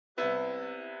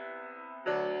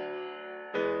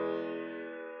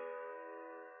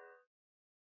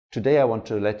Today I want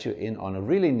to let you in on a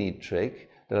really neat trick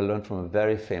that I learned from a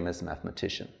very famous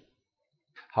mathematician.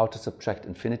 How to subtract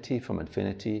infinity from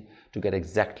infinity to get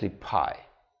exactly pi.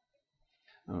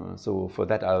 So for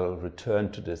that I'll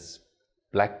return to this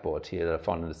blackboard here that I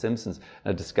found in The Simpsons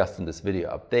and I discussed in this video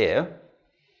up there.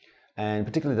 And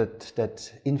particularly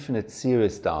that infinite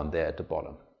series down there at the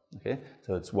bottom. Okay,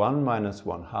 so it's 1 minus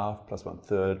 1/2 plus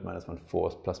 1/3 minus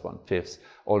 1/4 plus 1/5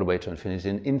 all the way to infinity.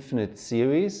 An infinite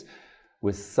series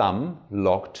with sum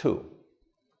log 2.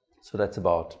 So that's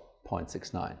about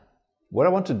 0.69. What I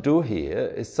want to do here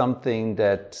is something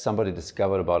that somebody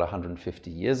discovered about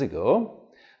 150 years ago.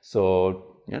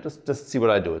 So just see what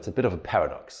I do. It's a bit of a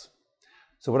paradox.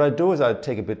 So what I do is I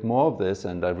take a bit more of this,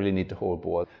 and I really need the whole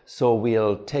board. So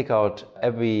we'll take out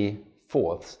every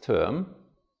fourth term,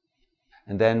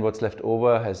 and then what's left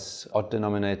over has odd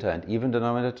denominator and even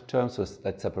denominator terms. So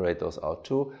let's separate those out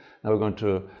too. Now we're going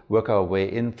to work our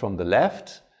way in from the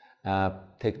left.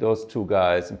 Take those two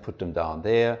guys and put them down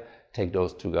there. Take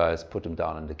those two guys, put them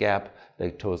down in the gap.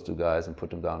 Take those two guys and put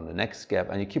them down in the next gap.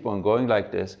 And you keep on going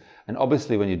like this. And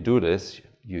obviously when you do this,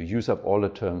 you use up all the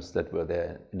terms that were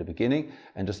there in the beginning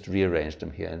and just rearrange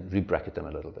them here and re-bracket them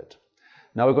a little bit.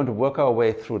 Now we're going to work our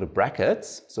way through the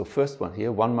brackets. So first one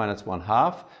here, 1 minus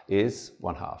 1/2 is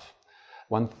 1/2.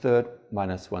 1/3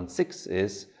 minus 1/6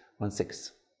 is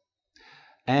 1/6.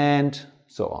 And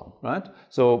so on, right?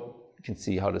 So you can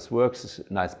see how this works. It's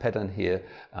a nice pattern here.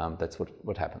 That's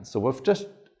what happens. So we've just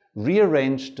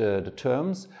rearranged the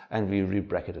terms and we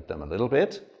re-bracketed them a little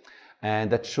bit.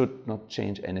 And that should not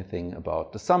change anything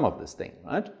about the sum of this thing,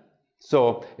 right?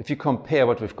 So if you compare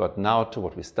what we've got now to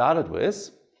what we started with,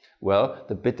 well,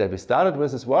 the bit that we started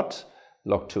with is what?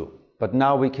 Log 2. But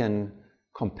now we can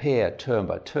compare term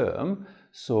by term.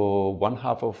 So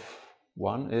 1/2 of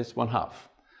 1 is 1/2.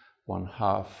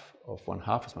 1/2 of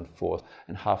 1/2 is 1/4,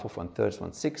 and 1/2 of 1/3 is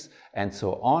 1/6, and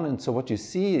so on. And so what you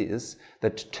see is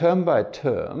that term by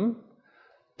term,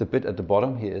 the bit at the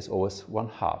bottom here is always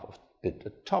 1/2 of the bit at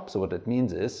the top. So what that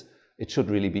means is it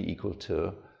should really be equal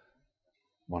to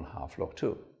 1/2 log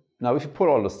 2. Now if you put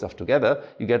all this stuff together,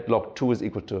 you get log 2 is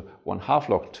equal to 1/2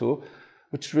 log 2,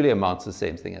 which really amounts to the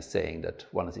same thing as saying that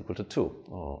 1 is equal to 2.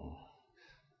 Oh.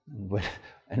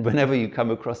 And whenever you come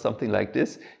across something like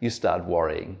this, you start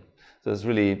worrying. So there's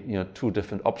really two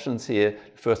different options here.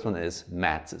 The first one is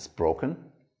maths is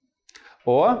broken,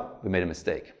 or we made a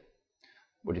mistake.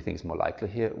 What do you think is more likely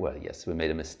here? Well, yes, we made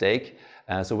a mistake.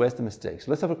 So where's the mistake? So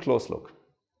let's have a close look.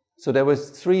 So there was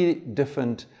 3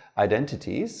 different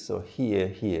identities, so here,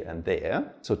 here, and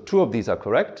there. So 2 of these are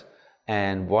correct,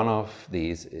 and 1 of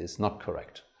these is not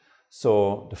correct.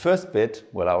 So the first bit,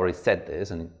 well, I already said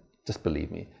this, and just believe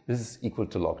me, this is equal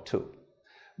to log 2.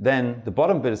 Then the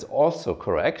bottom bit is also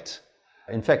correct.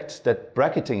 In fact, that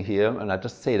bracketing here, and I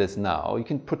just say this now, you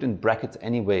can put in brackets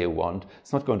any way you want.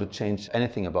 It's not going to change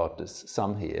anything about this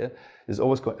sum here. It's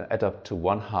always going to add up to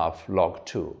 1/2 log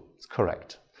 2. It's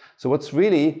correct. So what's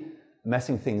really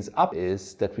messing things up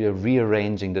is that we are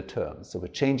rearranging the terms. So we're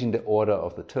changing the order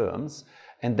of the terms,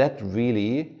 and that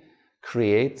really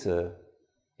creates an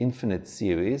infinite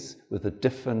series with a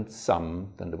different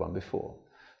sum than the one before.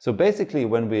 So basically,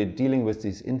 when we're dealing with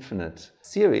these infinite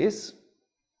series,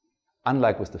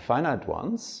 unlike with the finite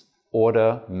ones,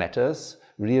 order matters.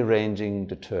 Rearranging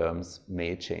the terms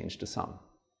may change the sum.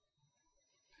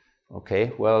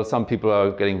 Okay, well, some people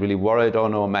are getting really worried. Oh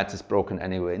no, maths is broken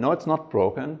anyway. No, it's not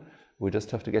broken. We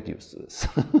just have to get used to this.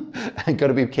 And got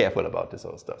to be careful about this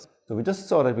whole stuff. So we just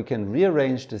saw that we can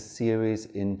rearrange this series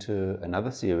into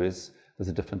another series with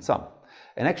a different sum.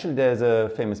 And actually, there's a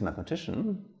famous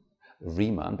mathematician,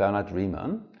 Riemann,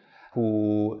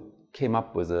 who came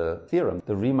up with a theorem,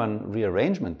 the Riemann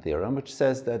rearrangement theorem, which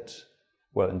says that,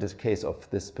 well, in this case of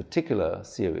this particular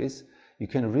series, you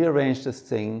can rearrange this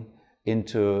thing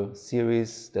into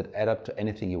series that add up to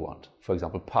anything you want. For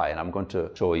example, pi, and I'm going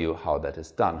to show you how that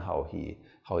is done, how he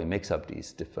makes up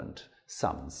these different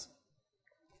sums.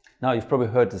 Now, you've probably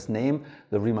heard this name.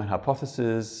 The Riemann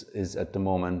hypothesis is at the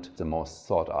moment the most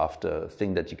sought after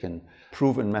thing that you can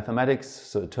prove in mathematics.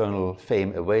 So eternal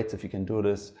fame awaits if you can do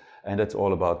this. And that's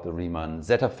all about the Riemann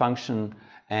zeta function.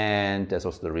 And there's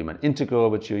also the Riemann integral,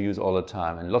 which you use all the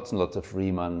time, and lots of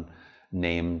Riemann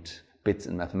named bits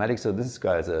in mathematics. So this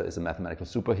guy is a mathematical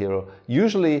superhero.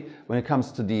 Usually, when it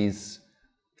comes to these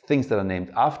things that are named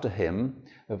after him,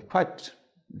 they're quite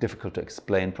difficult to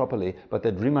explain properly, but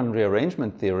that Riemann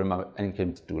rearrangement theorem I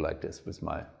can do like this with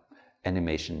my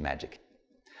animation magic.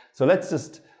 So let's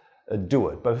just do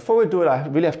it. But before we do it, I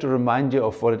really have to remind you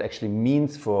of what it actually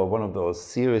means for one of those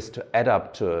series to add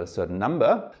up to a certain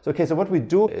number. So, okay, so what we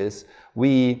do is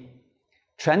we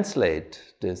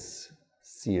translate this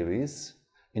series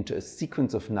into a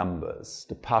sequence of numbers,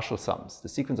 the partial sums, the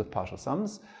sequence of partial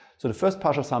sums. So the first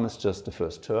partial sum is just the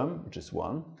first term, which is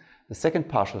 1. The second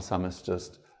partial sum is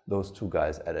just those two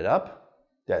guys added up.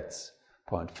 That's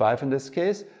 0.5 in this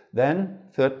case. Then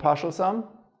third partial sum,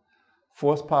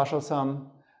 fourth partial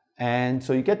sum. And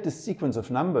so you get this sequence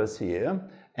of numbers here.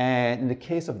 And in the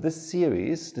case of this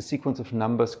series, the sequence of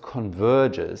numbers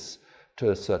converges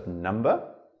to a certain number,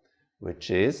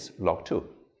 which is log 2.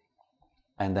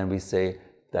 And then we say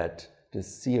that this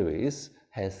series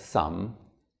has sum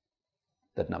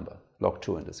that number, log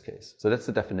 2 in this case. So that's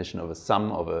the definition of a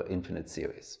sum of an infinite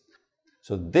series.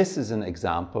 So this is an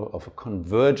example of a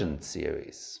convergent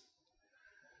series,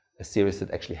 a series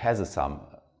that actually has a sum,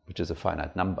 which is a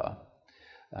finite number.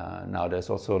 Now there's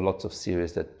also lots of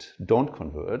series that don't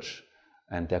converge,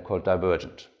 and they're called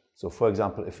divergent. So for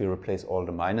example, if we replace all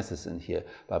the minuses in here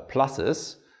by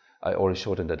pluses, I already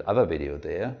showed in that other video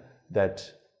there, that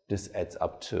this adds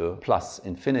up to plus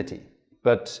infinity.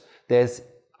 But there's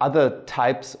other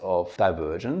types of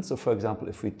divergence. So for example,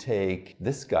 if we take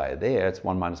this guy there, it's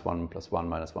 1 minus 1 plus 1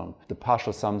 minus 1. The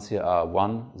partial sums here are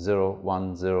 1, 0,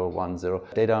 1, 0, 1, 0.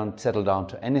 They don't settle down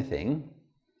to anything,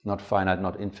 not finite,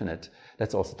 not infinite.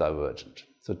 That's also divergent.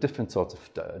 So different sorts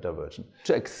of divergence.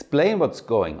 To explain what's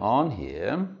going on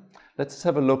here, let's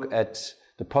have a look at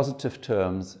the positive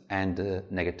terms and the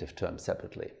negative terms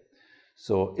separately.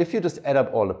 So if you just add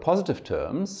up all the positive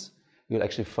terms, you'll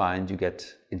actually find you get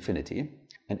infinity.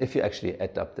 And if you actually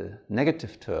add up the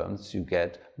negative terms, you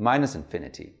get minus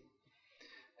infinity.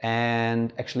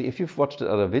 And actually, if you've watched the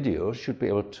other video, you should be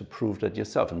able to prove that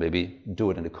yourself and maybe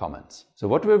do it in the comments. So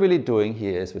what we're really doing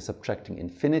here is we're subtracting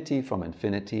infinity from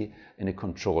infinity in a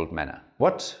controlled manner.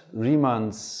 What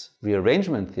Riemann's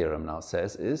rearrangement theorem now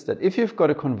says is that if you've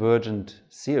got a convergent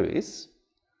series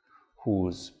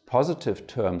whose positive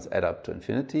terms add up to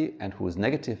infinity and whose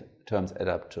negative terms add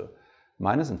up to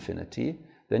minus infinity,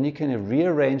 then you can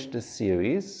rearrange this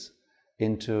series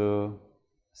into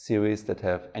series that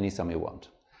have any sum you want.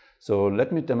 So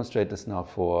let me demonstrate this now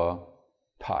for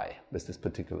pi with this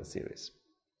particular series.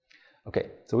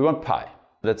 Okay, so we want pi.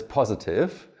 That's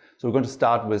positive. So we're going to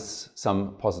start with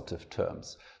some positive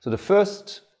terms. So the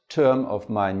first term of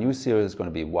my new series is going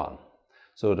to be 1.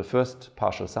 So the first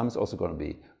partial sum is also going to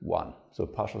be 1. So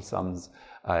partial sums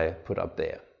I put up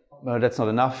there. Well, that's not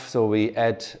enough, so we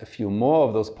add a few more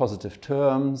of those positive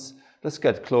terms. Let's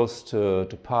get close to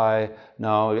pi.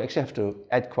 Now you actually have to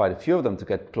add quite a few of them to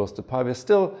get close to pi. We're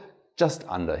still just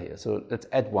under here, so let's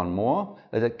add one more.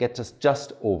 That gets us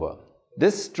just over.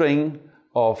 This string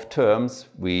of terms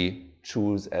we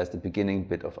choose as the beginning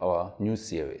bit of our new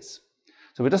series.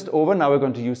 So we're just over. Now we're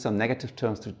going to use some negative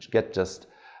terms to get just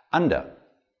under.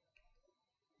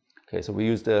 Okay, so we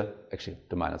use actually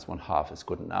the minus 1/2 is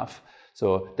good enough.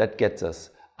 So that gets us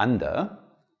under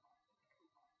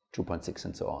 2.6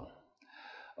 and so on.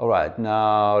 All right,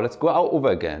 now let's go over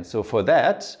again. So for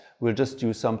that, we'll just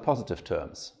use some positive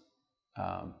terms.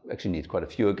 We actually need quite a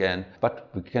few again, but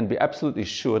we can be absolutely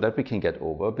sure that we can get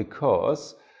over,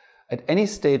 because at any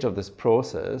stage of this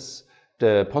process,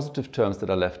 the positive terms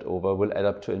that are left over will add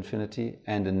up to infinity,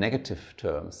 and the negative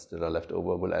terms that are left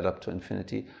over will add up to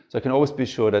infinity. So I can always be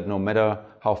sure that no matter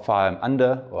how far I'm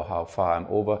under or how far I'm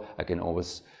over, I can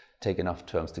always take enough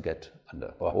terms to get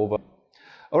under or over.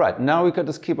 All right, now we can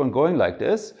just keep on going like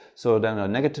this. So then a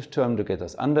negative term to get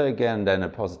us under again, then a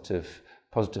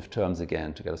positive terms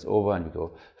again to get us over, and we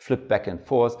go flip back and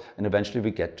forth, and eventually we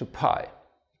get to pi.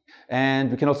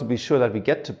 And we can also be sure that we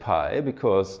get to pi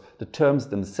because the terms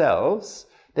themselves,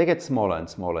 they get smaller and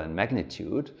smaller in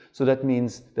magnitude. So that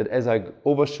means that as I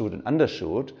overshoot and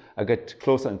undershoot, I get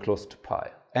closer and closer to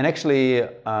pi. And actually,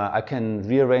 I can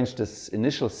rearrange this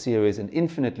initial series in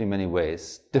infinitely many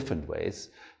ways, different ways,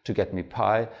 to get me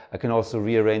pi. I can also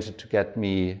rearrange it to get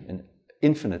me an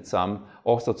infinite sum,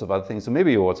 all sorts of other things. So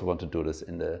maybe you also want to do this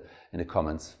in the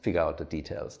comments, figure out the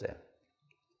details there.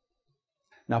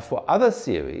 Now for other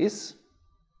series,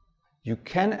 you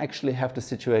can actually have the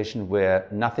situation where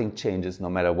nothing changes no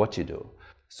matter what you do.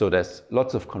 So there's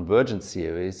lots of convergent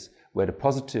series where the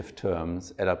positive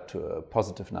terms add up to a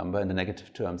positive number and the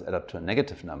negative terms add up to a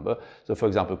negative number. So for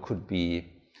example, it could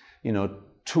be,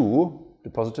 2, the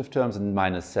positive terms, and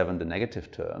 -7, the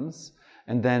negative terms.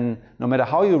 And then no matter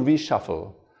how you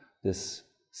reshuffle this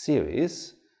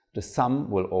series, the sum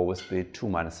will always be 2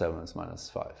 minus 7 is minus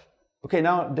 5. Okay,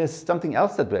 now there's something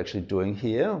else that we're actually doing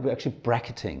here. We're actually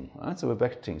bracketing, right? So we're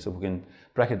bracketing. So we can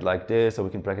bracket like this, or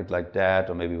we can bracket like that,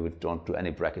 or maybe we don't do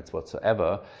any brackets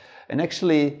whatsoever. And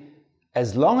actually,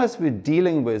 as long as we're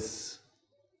dealing with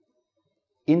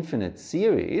infinite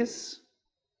series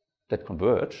that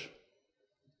converge,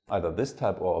 either this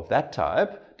type or of that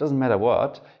type, doesn't matter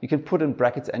what, you can put in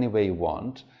brackets any way you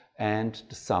want and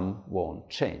the sum won't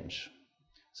change.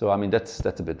 So I mean that's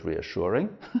a bit reassuring.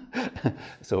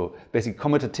 So basically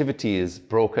commutativity is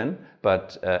broken,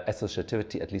 but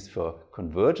associativity, at least for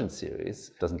convergent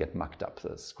series, doesn't get mucked up.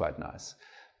 That's quite nice.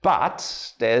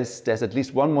 But there's at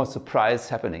least one more surprise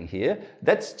happening here.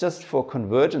 That's just for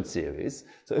convergent series.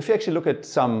 So if you actually look at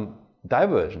some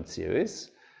divergent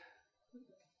series,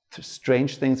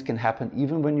 strange things can happen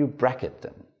even when you bracket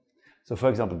them. So for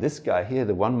example, this guy here,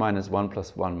 the 1 minus 1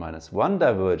 plus 1 minus 1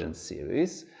 divergence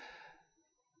series,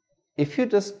 if you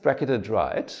just bracket it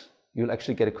right, you'll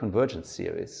actually get a convergent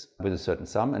series with a certain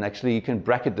sum. And actually you can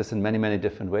bracket this in many, many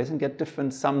different ways and get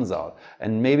different sums out.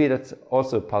 And maybe that's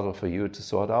also a puzzle for you to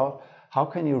sort out. How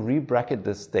can you re-bracket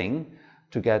this thing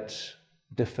to get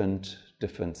different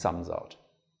sums out?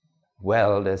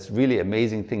 Well, there's really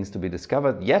amazing things to be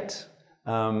discovered yet.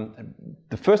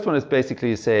 The first one is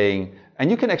basically saying, and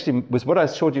you can actually, with what I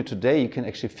showed you today, you can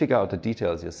actually figure out the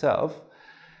details yourself,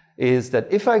 is that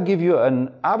if I give you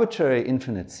an arbitrary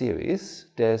infinite series,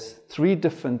 there's 3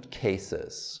 different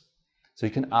cases. So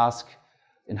you can ask,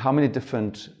 in how many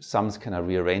different sums can I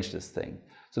rearrange this thing?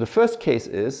 So the first case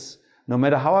is, no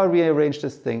matter how I rearrange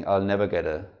this thing, I'll never get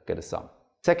a sum.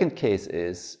 Second case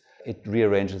is, it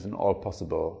rearranges in all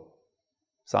possible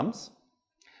sums.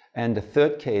 And the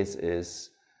third case is,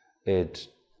 it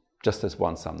just has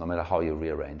one sum, no matter how you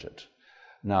rearrange it.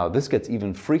 Now, this gets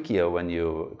even freakier when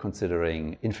you're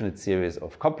considering infinite series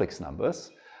of complex numbers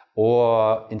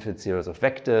or infinite series of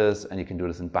vectors, and you can do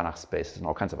this in Banach spaces and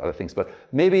all kinds of other things. But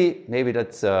maybe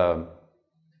that's enough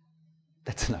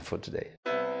for today.